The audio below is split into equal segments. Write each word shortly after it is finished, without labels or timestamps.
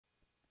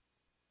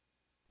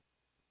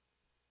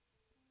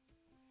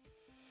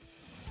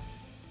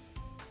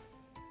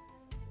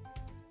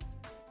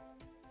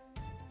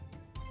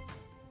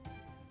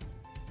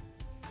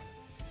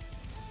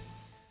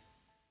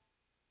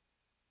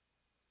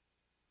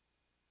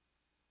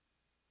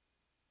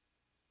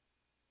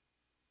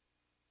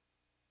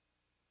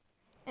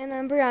And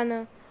I'm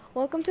Brianna.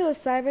 Welcome to the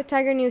Cyber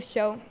Tiger News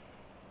Show.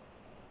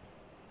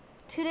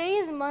 Today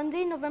is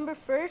Monday, November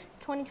 1st,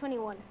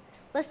 2021.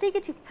 Let's take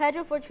it to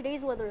Pedro for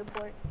today's weather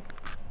report.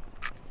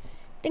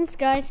 Thanks,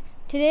 guys.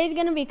 Today is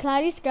going to be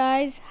cloudy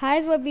skies.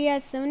 Highs will be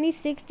at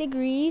 76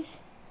 degrees.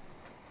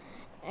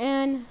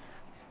 And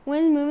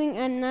winds moving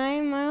at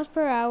 9 miles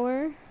per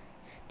hour.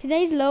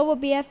 Today's low will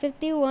be at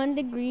 51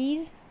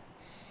 degrees.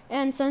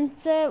 And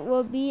sunset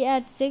will be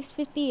at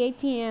 6:58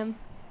 p.m.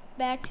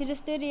 Back to the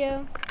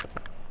studio.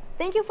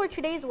 Thank you for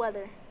today's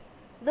weather.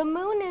 The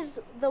moon is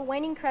the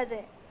waning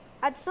crescent.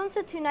 At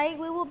sunset tonight,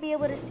 we will be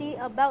able to see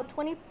about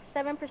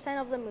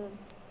 27% of the moon.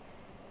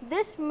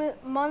 This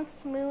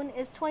month's moon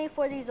is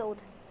 24 days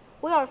old.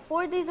 We are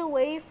 4 days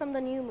away from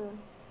the new moon.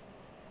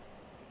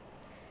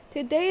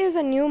 Today is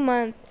a new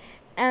month,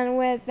 and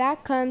with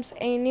that comes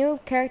a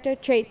new character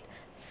trait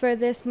for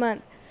this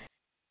month.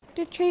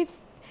 Character trait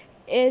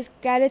is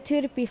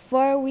gratitude.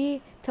 Before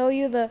we tell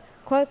you the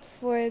quote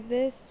for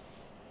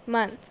this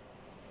month,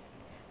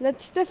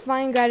 let's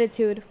define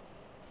gratitude.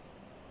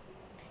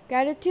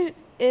 Gratitude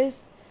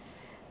is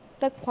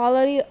the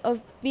quality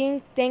of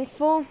being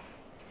thankful,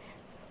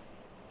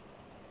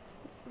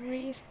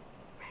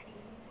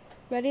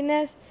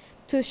 readiness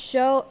to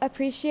show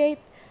appreciate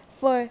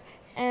for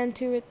and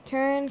to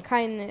return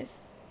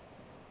kindness.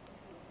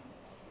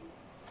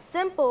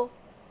 Simple.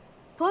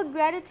 Put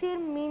gratitude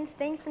means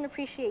thanks and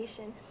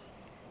appreciation.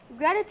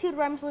 Gratitude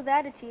rhymes with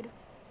attitude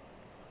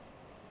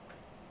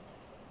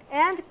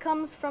and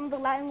comes from the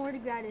Latin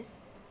word gratis,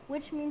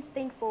 which means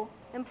thankful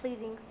and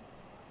pleasing.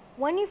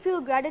 When you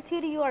feel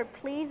gratitude, you are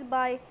pleased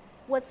by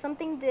what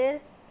something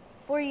did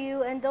for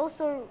you and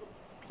also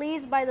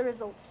pleased by the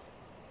results.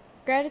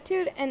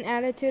 Gratitude and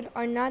attitude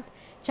are not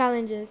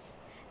challenges.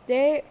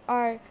 They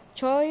are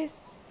choices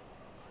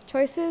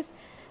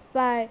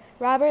by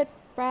Robert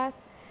Brath.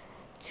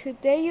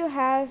 Today you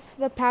have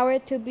the power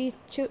to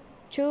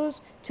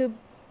choose to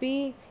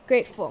be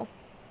grateful.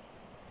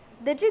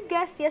 Did you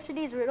guess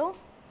yesterday's riddle?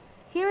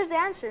 Here is the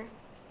answer.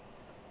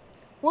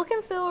 What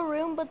can fill a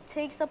room but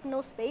takes up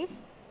no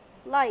space?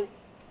 Light.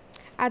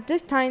 At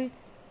this time,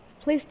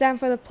 please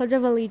stand for the Pledge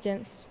of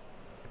Allegiance.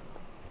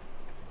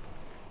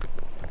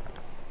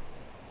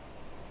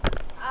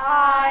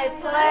 I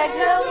pledge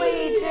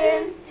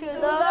allegiance to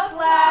the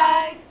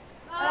flag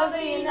of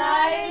the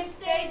United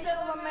States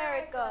of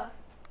America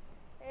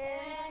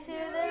and to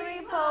the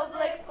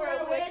republic for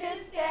which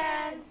it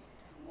stands,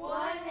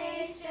 one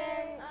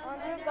nation,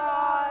 under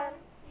God,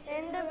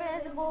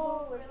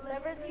 indivisible, with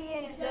liberty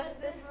and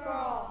justice for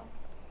all.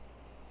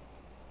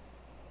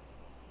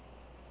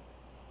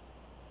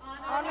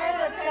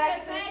 Honor the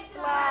Texas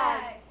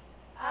flag.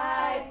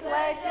 I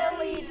pledge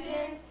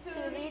allegiance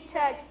to the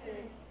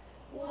Texas,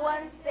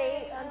 one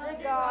state under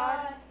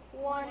God,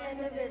 one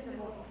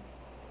indivisible.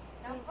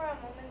 Now for a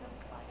moment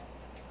of fire.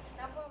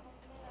 Now for a moment.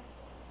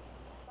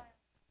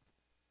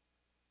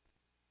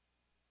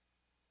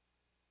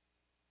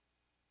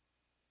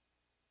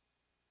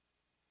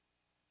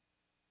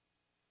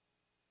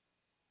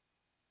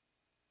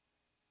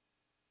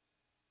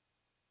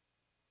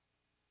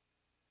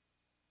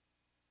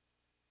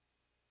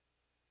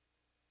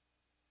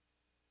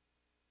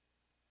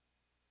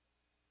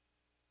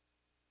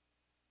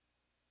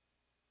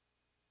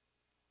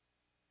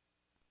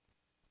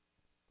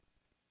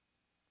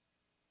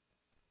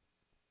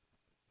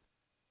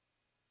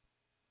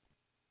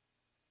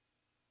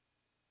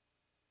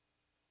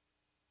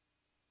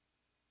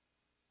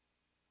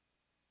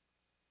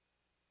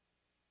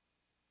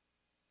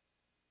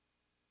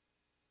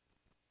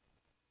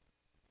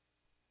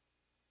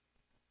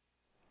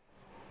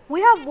 We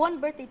have one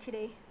birthday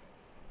today.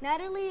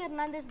 Natalie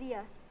Hernandez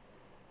Diaz.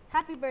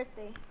 Happy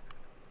birthday.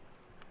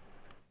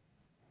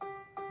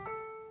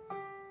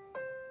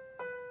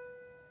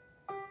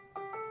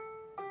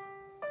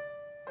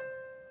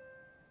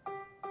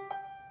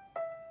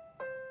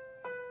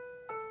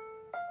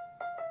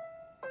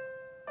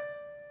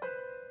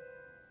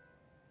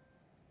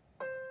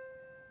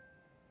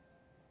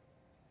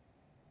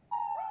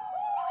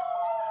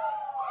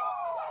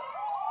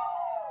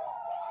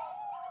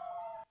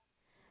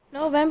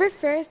 November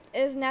 1st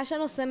is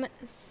National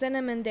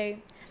Cinnamon Day.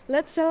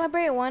 Let's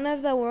celebrate one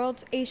of the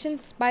world's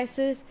ancient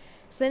spices.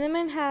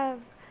 Cinnamon have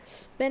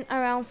been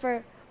around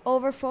for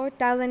over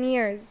 4,000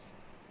 years.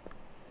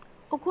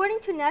 According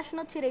to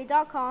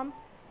nationaltoday.com,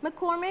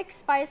 McCormick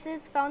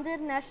Spices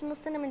founded National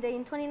Cinnamon Day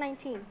in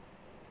 2019.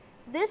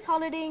 This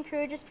holiday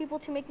encourages people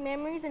to make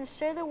memories and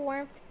share the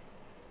warmth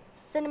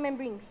cinnamon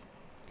brings.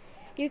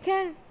 You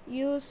can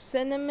use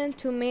cinnamon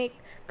to make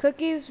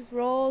cookies,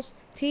 rolls,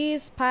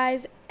 teas,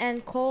 pies,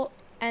 and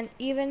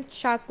even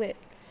chocolate.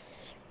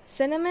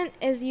 Cinnamon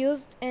is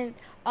used in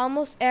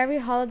almost every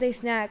holiday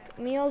snack,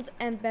 meal,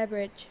 and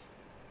beverage.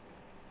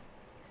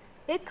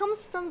 It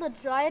comes from the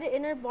dried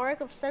inner bark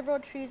of several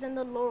trees in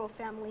the laurel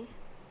family.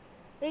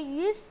 It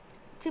used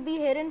to be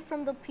hidden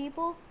from the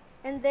people,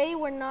 and they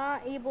were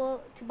not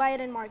able to buy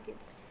it in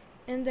markets.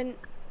 In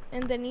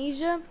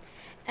Indonesia,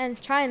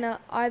 and China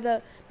are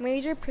the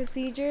major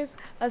producers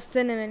of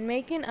cinnamon,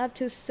 making up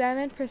to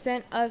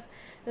 7% of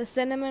the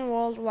cinnamon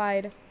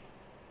worldwide.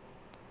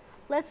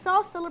 Let's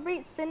all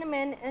celebrate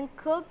cinnamon and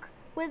cook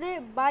with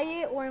it, buy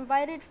it, or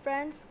invite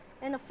friends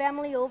and a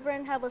family over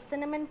and have a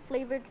cinnamon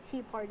flavored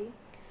tea party.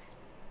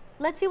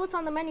 Let's see what's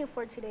on the menu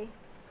for today.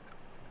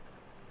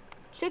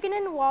 Chicken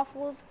and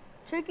waffles,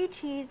 turkey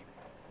cheese,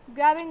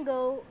 grab and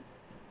go,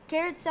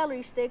 carrot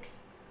celery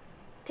sticks,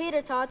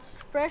 tater tots,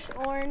 French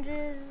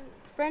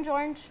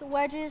orange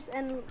wedges,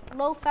 and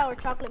low-fat or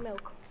chocolate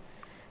milk.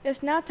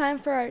 It's now time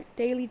for our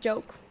daily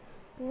joke.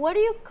 What do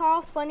you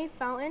call funny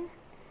fountain?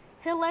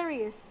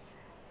 Hilarious.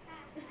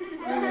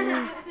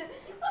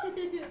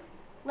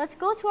 Let's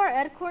go to our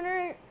Ed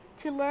Corner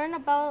to learn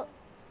about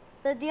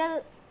el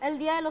Día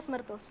de los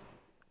Muertos.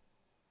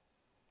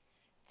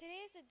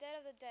 Today is the Dead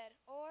of the Dead,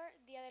 or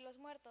Día de los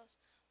Muertos.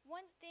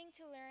 One thing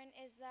to learn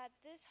is that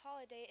this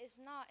holiday is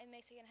not a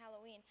Mexican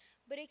Halloween,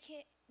 but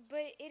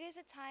it is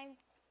a time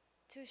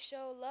to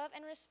show love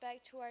and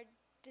respect to our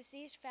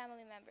deceased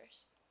family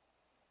members.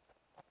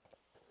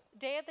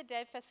 Day of the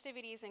Dead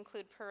festivities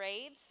include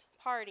parades,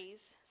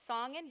 parties,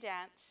 song and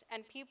dance,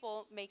 and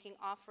people making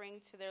offering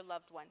to their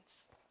loved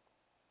ones.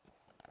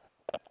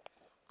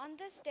 On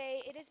this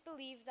day, it is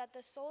believed that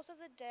the souls of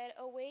the dead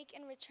awake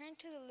and return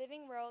to the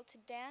living world to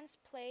dance,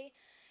 play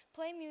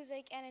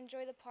music, and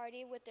enjoy the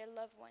party with their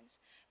loved ones.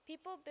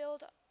 People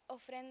build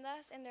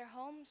ofrendas in their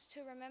homes to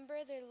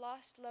remember their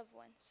lost loved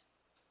ones.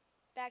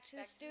 Back to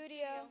the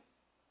studio.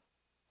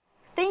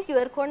 Thank you,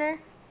 Ed Corner.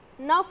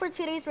 Now for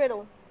today's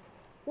riddle.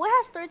 What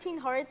has 13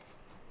 hearts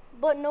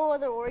but no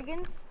other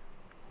organs?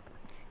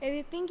 If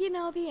you think you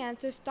know the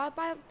answer, stop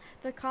by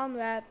the Com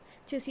Lab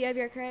to see if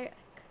you're correct.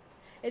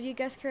 If you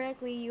guess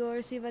correctly, you will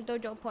receive a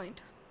dojo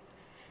point.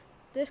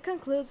 This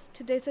concludes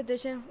today's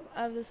edition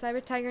of the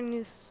Cyber Tiger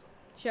News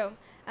Show.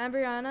 I'm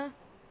Brianna.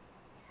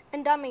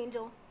 And I'm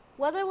Angel.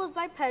 Weather was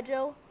by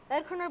Pedro,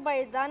 Ed Corner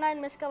by Dana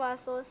and Miss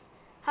Cavazos.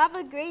 Have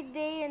a great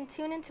day and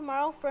tune in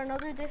tomorrow for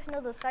another edition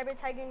of the Cyber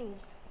Tiger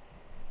News.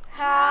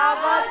 Have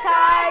a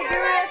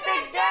tigerific